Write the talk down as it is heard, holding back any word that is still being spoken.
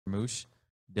Carmouche,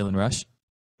 Dylan Rush.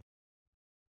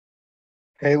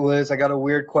 Hey Liz, I got a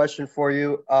weird question for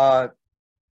you.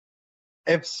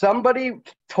 If somebody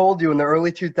told you in the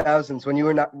early 2000s when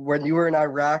you were in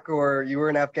Iraq or you were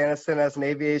in Afghanistan as an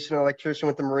aviation electrician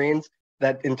with the Marines,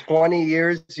 that in 20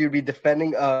 years you'd be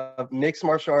defending a mixed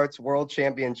martial arts world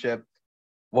championship,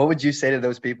 what would you say to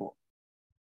those people?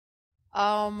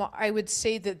 I would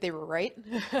say that they were right.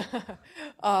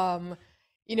 Um,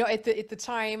 at the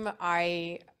time,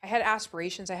 I had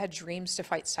aspirations. I had dreams to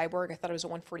fight Cyborg. I thought it was a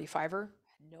 145er.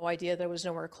 Had no idea that it was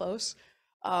nowhere close.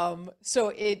 So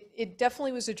it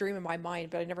definitely was a dream in my mind,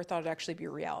 but I never thought it'd actually be a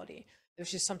reality. It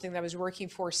was just something that I was working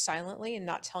for silently and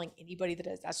not telling anybody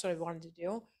that that's what I wanted to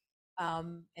do.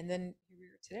 And then here we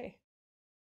are today.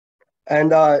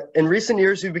 And in recent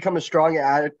years, you've become a strong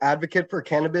advocate for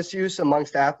cannabis use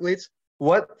amongst athletes.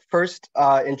 What first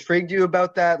intrigued you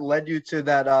about that, led you to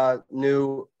that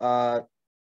new what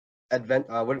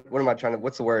am I trying to,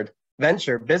 what's the word?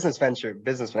 Business venture.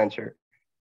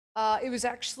 It was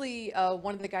actually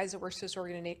one of the guys that works for this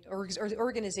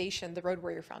organization, the Road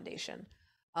Warrior Foundation.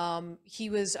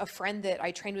 He was a friend that I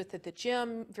trained with at the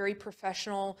gym, very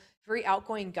professional, very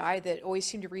outgoing guy that always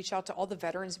seemed to reach out to all the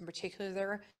veterans in particular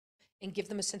there and give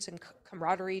them a sense of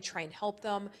camaraderie, try and help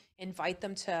them, invite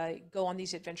them to go on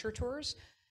these adventure tours.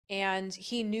 And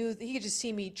he knew that he could just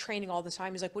see me training all the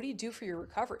time. He's like, "What do you do for your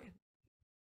recovery?"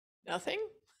 Nothing.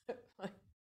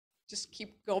 Just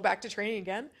keep going back to training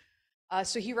again.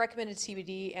 So he recommended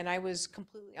CBD, and I was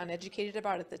completely uneducated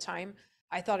about it at the time.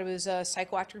 I thought it was a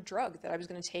psychoactive drug that I was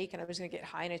going to take, and I was going to get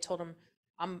high. And I told him,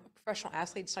 "I'm a professional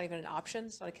athlete. It's not even an option.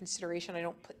 It's not a consideration. I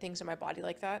don't put things in my body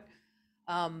like that."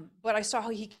 But I saw how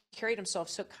he carried himself,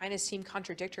 so it kind of seemed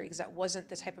contradictory because that wasn't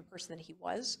the type of person that he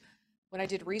was. When I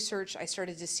did research, I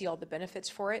started to see all the benefits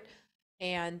for it.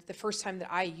 And the first time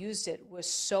that I used it was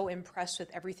so impressed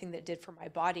with everything that it did for my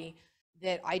body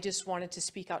that I just wanted to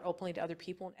speak out openly to other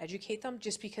people and educate them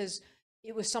just because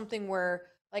it was something where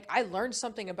like I learned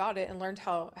something about it and learned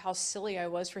how silly I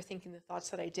was for thinking the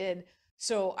thoughts that I did.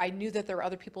 So I knew that there were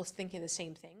other people thinking the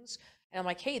same things. And I'm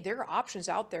like, hey, there are options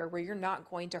out there where you're not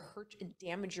going to hurt and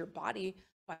damage your body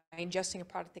by ingesting a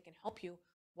product that can help you.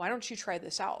 Why don't you try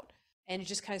this out? And it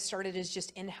just kind of started as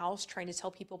just in-house trying to tell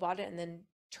people about it and then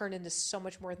turned into so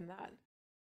much more than that.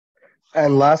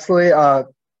 And lastly,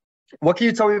 what can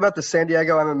you tell me about the San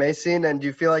Diego MMA scene, and do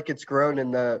you feel like it's grown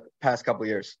in the past couple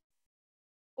years?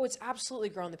 Oh, it's absolutely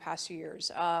grown the past few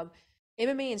years.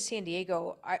 MMA in San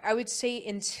Diego, I would say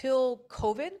until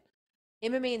COVID,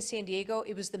 MMA in San Diego,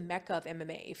 it was the mecca of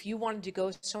MMA. If you wanted to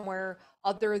go somewhere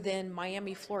other than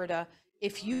Miami, Florida,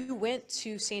 if you went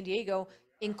to San Diego,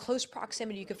 in close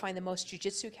proximity, you could find the most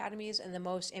jiu-jitsu academies and the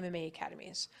most MMA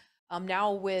academies.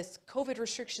 Now with COVID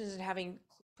restrictions and having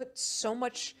put so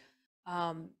much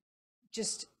um,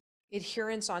 just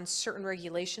adherence on certain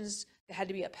regulations that had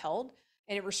to be upheld,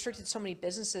 and it restricted so many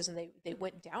businesses and they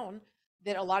went down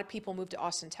that a lot of people moved to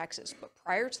Austin, Texas. But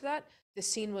prior to that, the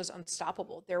scene was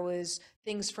unstoppable. There was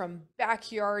things from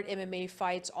backyard MMA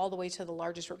fights all the way to the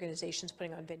largest organizations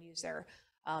putting on venues there.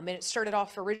 And it started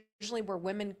off originally where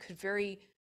women could very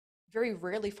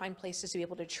rarely find places to be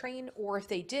able to train, or if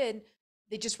they did,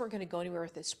 they just weren't going to go anywhere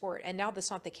with this sport. And now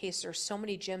that's not the case. There's so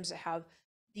many gyms that have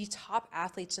the top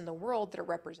athletes in the world that are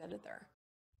represented there.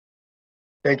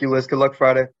 Thank you, Liz. Good luck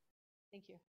Friday. Thank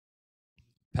you.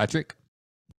 Patrick.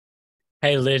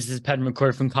 Hey Liz, this is Pat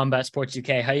McCord from Combat Sports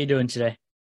UK. How you doing today?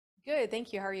 Good,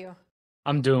 thank you. How are you?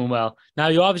 I'm doing well. Now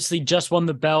you obviously just won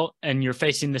the belt and you're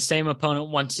facing the same opponent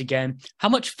once again. How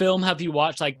much film have you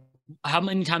watched? Like how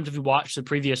many times have you watched the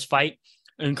previous fight?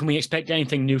 And can we expect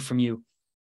anything new from you?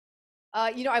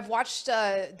 I've watched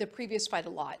the previous fight a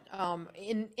lot.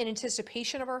 In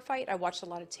anticipation of our fight, I watched a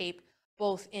lot of tape,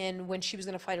 both in when she was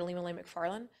going to fight Alima Lane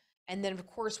McFarland, and then of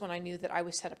course when I knew that I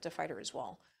was set up to fight her as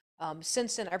well.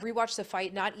 Since then, I've rewatched the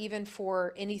fight, not even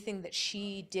for anything that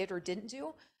she did or didn't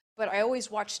do, but I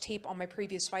always watch tape on my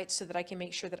previous fights so that I can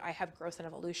make sure that I have growth and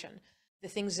evolution. The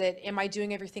things that, am I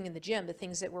doing everything in the gym? The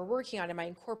things that we're working on, am I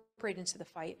incorporating into the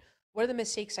fight? What are the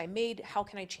mistakes I made? How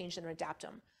can I change them and adapt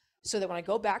them? So that when I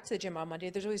go back to the gym on Monday,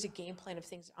 there's always a game plan of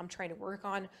things I'm trying to work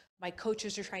on. My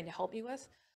coaches are trying to help me with.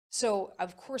 So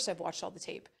of course I've watched all the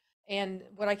tape. And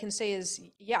what I can say is,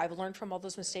 yeah, I've learned from all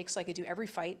those mistakes like I do every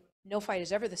fight. No fight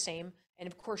is ever the same. And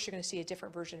of course you're going to see a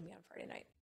different version of me on Friday night.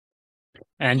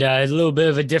 And a little bit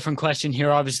of a different question here.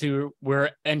 Obviously,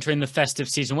 we're entering the festive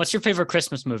season. What's your favorite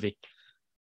Christmas movie?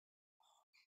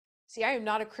 See, I am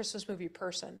not a Christmas movie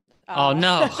person. Oh,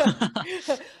 no.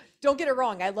 Don't get it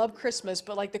wrong. I love Christmas,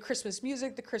 but like the Christmas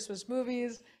music, the Christmas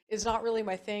movies is not really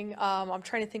my thing. I'm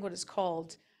trying to think what it's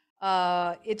called.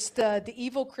 It's the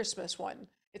evil Christmas one.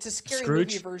 It's a scary movie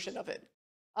Scrooge? version of it.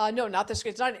 No, not the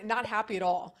Scrooge. It's not happy at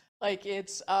all. Like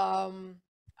it's oh,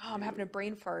 I'm having a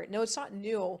brain fart. No, it's not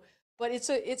new, but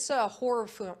it's a horror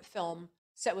film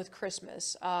set with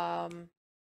Christmas.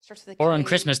 Starts with a Or on K.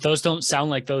 Christmas, those don't sound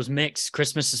like those mix.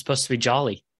 Christmas is supposed to be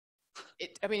jolly.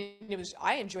 I mean,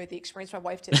 I enjoyed the experience. My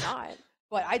wife did not,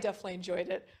 but I definitely enjoyed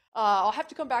it. I'll have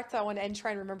to come back to that one and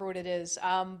try and remember what it is.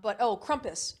 But oh,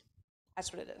 Krampus.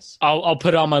 That's what it is. I'll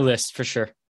put it on my list for sure.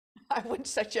 I wouldn't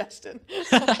suggest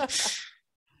it.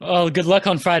 Well, good luck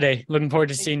on Friday. Looking forward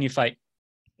to seeing you fight.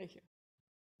 Thank you.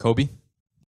 Kobe.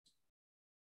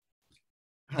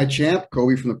 Hi, champ.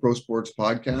 Kobe from the Pro Sports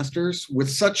Podcasters. With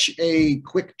such a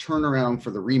quick turnaround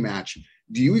for the rematch,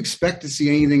 do you expect to see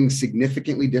anything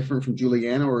significantly different from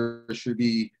Juliana, or should it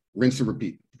be rinse and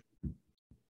repeat?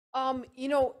 You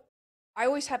know, I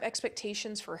always have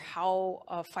expectations for how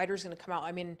a fighter's going to come out.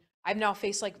 I mean, I've now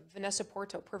faced like Vanessa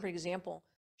Porto, perfect example.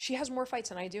 She has more fights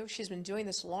than I do. She's been doing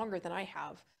this longer than I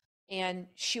have. And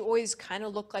she always kind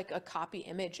of looked like a copy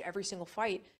image every single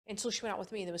fight until she went out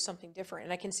with me and there was something different.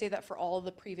 And I can say that for all of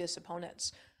the previous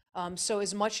opponents. So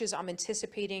as much as I'm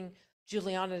anticipating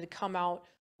Juliana to come out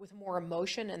with more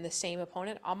emotion and the same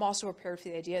opponent, I'm also prepared for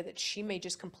the idea that she may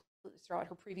just completely throw out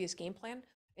her previous game plan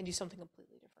and do something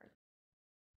completely different.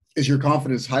 Is your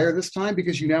confidence higher this time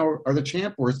because you now are the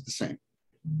champ, or is it the same?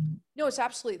 No, it's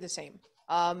absolutely the same.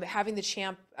 Having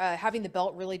the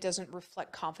belt really doesn't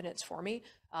reflect confidence for me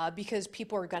because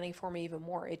people are gunning for me even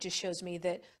more. It just shows me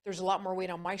that there's a lot more weight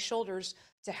on my shoulders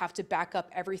to have to back up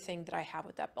everything that I have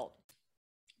with that belt.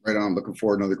 Right on. Looking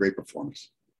forward to another great performance.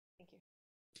 Thank you.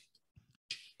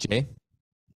 Jay.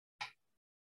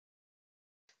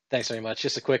 Thanks very much.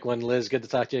 Just a quick one, Liz. Good to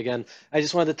talk to you again. I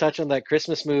just wanted to touch on that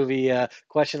Christmas movie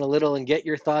question a little and get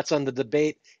your thoughts on the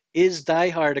debate. Is Die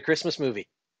Hard a Christmas movie?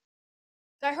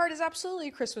 Die Hard is absolutely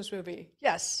a Christmas movie.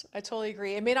 Yes, I totally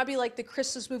agree. It may not be like the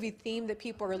Christmas movie theme that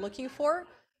people are looking for,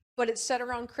 but it's set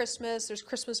around Christmas. There's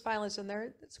Christmas violence in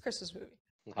there. It's a Christmas movie.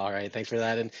 All right, thanks for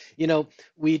that. And, you know,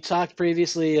 we talked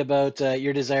previously about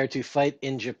your desire to fight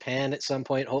in Japan at some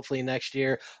point, hopefully next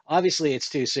year. Obviously, it's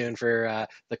too soon for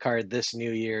the card this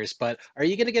New Year's, but are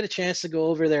you going to get a chance to go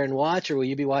over there and watch, or will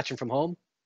you be watching from home?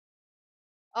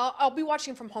 I'll be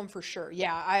watching from home for sure.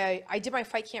 Yeah, I did my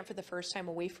fight camp for the first time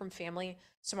away from family.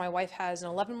 So my wife has an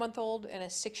 11-month-old and a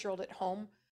 6-year-old at home,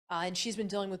 and she's been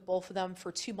dealing with both of them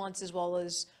for 2 months, as well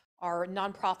as our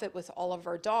nonprofit with all of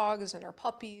our dogs and our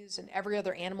puppies and every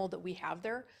other animal that we have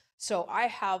there. So I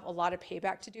have a lot of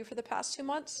payback to do for the past 2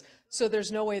 months. So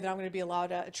there's no way that I'm going to be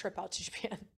allowed a trip out to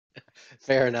Japan.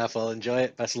 Fair enough. I'll enjoy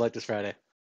it. Best of luck this Friday.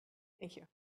 Thank you.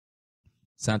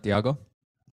 Santiago.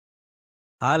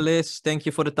 Hi, Liz. Thank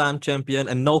you for the time, champion.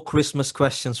 And no Christmas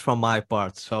questions from my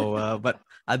part. So, but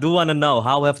I do want to know,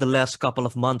 how have the last couple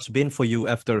of months been for you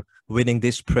after winning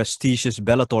this prestigious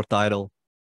Bellator title?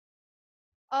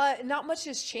 Not much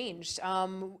has changed,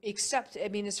 except, I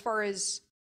mean, as far as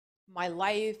my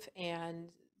life and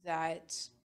that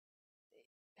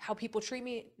how people treat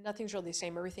me, nothing's really the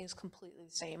same. Everything's completely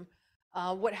the same.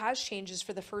 What has changed is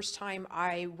for the first time,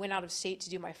 I went out of state to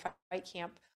do my fight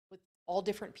camp with all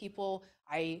different people.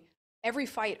 Every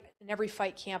fight and every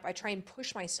fight camp, I try and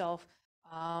push myself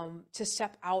to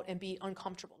step out and be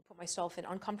uncomfortable, to put myself in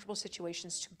uncomfortable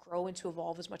situations to grow and to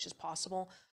evolve as much as possible,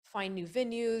 find new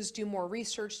venues, do more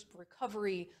research,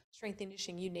 recovery, strength and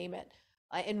conditioning, you name it.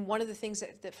 And one of the things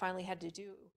that finally had to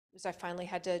do was I finally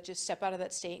had to just step out of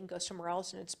that state and go somewhere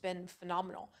else, and it's been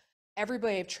phenomenal.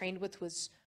 Everybody I've trained with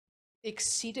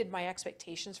exceeded my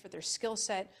expectations for their skill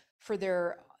set, for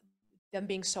them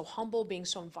being so humble, being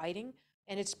so inviting,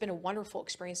 and it's been a wonderful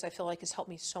experience. I feel like has helped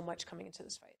me so much coming into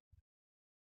this fight.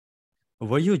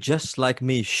 Were you just like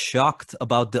me, shocked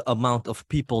about the amount of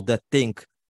people that think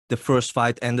the first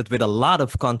fight ended with a lot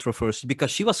of controversy?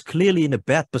 Because she was clearly in a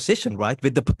bad position, right?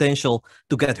 With the potential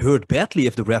to get hurt badly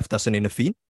if the ref doesn't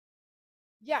intervene.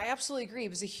 Yeah, I absolutely agree. It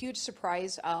was a huge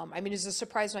surprise. I mean, it was a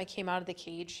surprise when I came out of the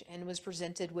cage and was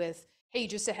presented with, hey,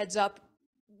 just a heads up,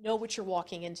 know what you're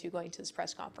walking into going to this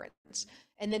press conference.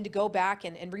 And then to go back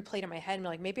and replay it in my head and be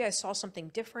like, maybe I saw something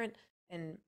different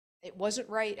and it wasn't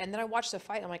right. And then I watched the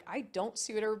fight and I'm like, I don't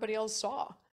see what everybody else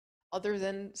saw other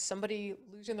than somebody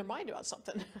losing their mind about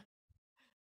something.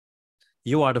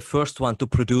 You are the first one to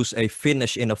produce a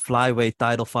finish in a flyweight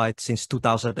title fight since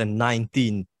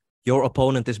 2019. Your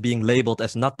opponent is being labeled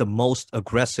as not the most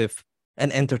aggressive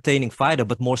and entertaining fighter,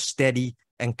 but more steady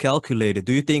and calculated.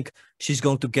 Do you think she's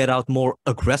going to get out more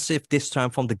aggressive this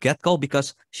time from the get-go?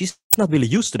 Because she's not really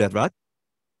used to that, right?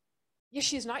 Yeah,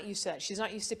 she's not used to that. She's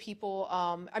not used to people.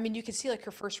 I mean, you can see like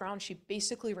her first round, she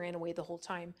basically ran away the whole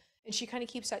time. and she kind of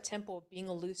keeps that tempo of being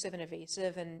elusive and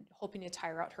evasive and hoping to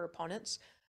tire out her opponents.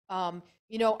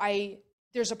 You know,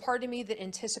 there's a part of me that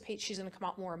anticipates she's going to come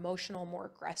out more emotional, more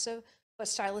aggressive, but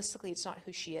stylistically, it's not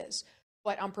who she is.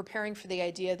 But I'm preparing for the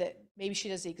idea that maybe she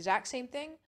does the exact same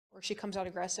thing, or she comes out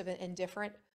aggressive and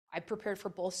different. I prepared for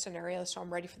both scenarios, so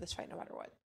I'm ready for this fight no matter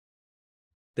what.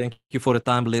 Thank you for the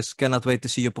time, Liz. Cannot wait to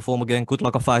see you perform again. Good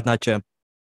luck on Fight Night, champ.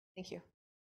 Thank you.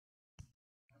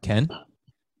 Ken?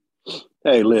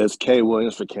 Hey, Liz. Kay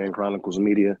Williams for Can Chronicles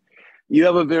Media. You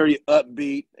have a very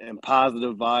upbeat and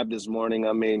positive vibe this morning.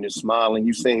 I mean, you're smiling.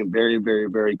 You seem very, very,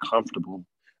 very comfortable,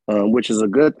 which is a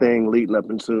good thing leading up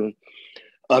into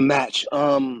a match.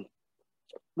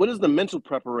 What has the mental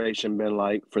preparation been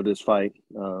like for this fight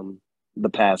the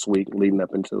past week leading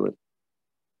up into it?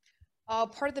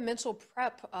 Part of the mental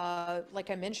prep, like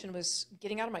I mentioned, was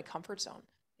getting out of my comfort zone,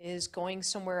 is going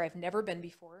somewhere I've never been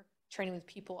before, training with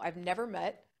people I've never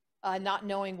met, not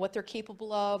knowing what they're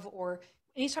capable of, or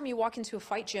anytime you walk into a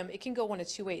fight gym, it can go one of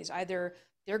two ways. Either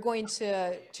they're going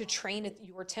to train at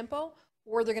your tempo,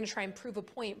 or they're going to try and prove a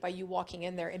point by you walking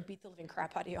in there and beat the living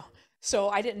crap out of you. So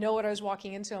I didn't know what I was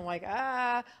walking into. I'm like,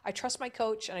 I trust my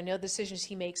coach, and I know the decisions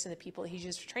he makes and the people that he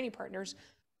uses for training partners,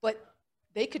 but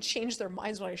they could change their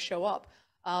minds when I show up.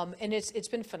 And it's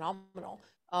been phenomenal.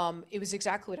 It was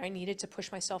exactly what I needed to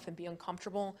push myself and be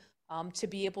uncomfortable, to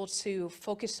be able to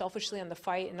focus selfishly on the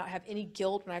fight and not have any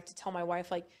guilt when I have to tell my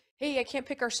wife, like, hey, I can't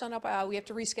pick our son up. We have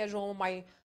to reschedule.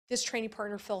 This training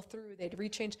partner fell through. They had to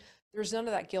rechange. There's none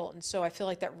of that guilt. And so I feel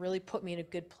like that really put me in a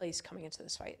good place coming into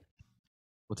this fight.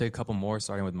 We'll take a couple more,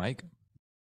 starting with Mike.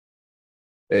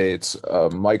 Hey, it's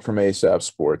Mike from ASAP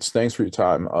Sports. Thanks for your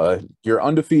time. You're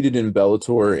undefeated in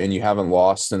Bellator and you haven't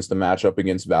lost since the matchup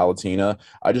against Valentina.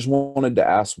 I just wanted to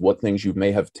ask what things you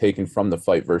may have taken from the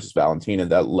fight versus Valentina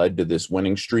that led to this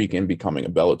winning streak and becoming a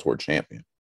Bellator champion.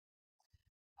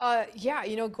 Yeah,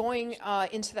 you know, going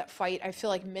into that fight, I feel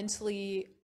like mentally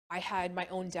I had my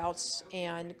own doubts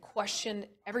and questioned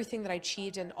everything that I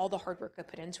achieved and all the hard work I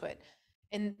put into it.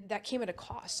 And that came at a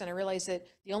cost. And I realized that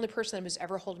the only person that was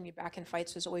ever holding me back in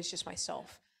fights was always just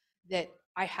myself, that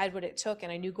I had what it took.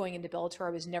 And I knew going into Bellator, I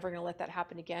was never going to let that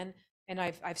happen again. And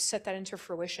I've set that into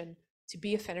fruition to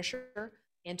be a finisher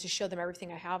and to show them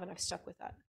everything I have. And I've stuck with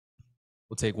that.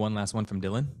 We'll take one last one from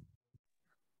Dylan.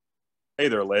 Hey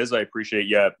there, Liz. I appreciate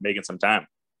you making some time.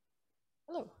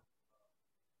 Hello.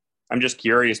 I'm just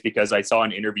curious because I saw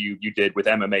an interview you did with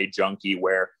MMA Junkie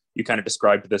where you kind of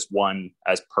described this one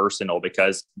as personal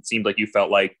because it seemed like you felt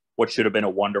like what should have been a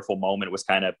wonderful moment was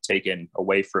kind of taken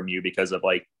away from you because of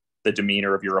like the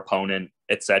demeanor of your opponent,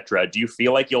 etc. Do you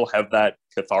feel like you'll have that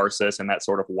catharsis and that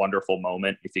sort of wonderful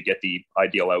moment if you get the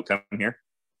ideal outcome here?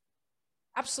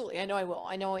 Absolutely. I know I will.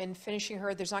 I know in finishing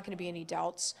her, there's not going to be any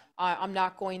doubts. I'm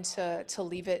not going to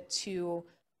leave it to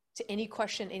any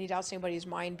question, any doubts in anybody's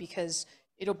mind, because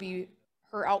it'll be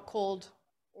her out cold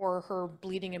or her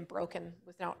bleeding and broken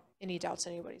without any doubts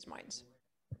in anybody's minds.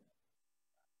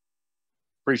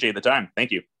 Appreciate the time.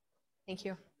 Thank you. Thank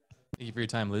you. Thank you for your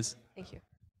time, Liz. Thank you.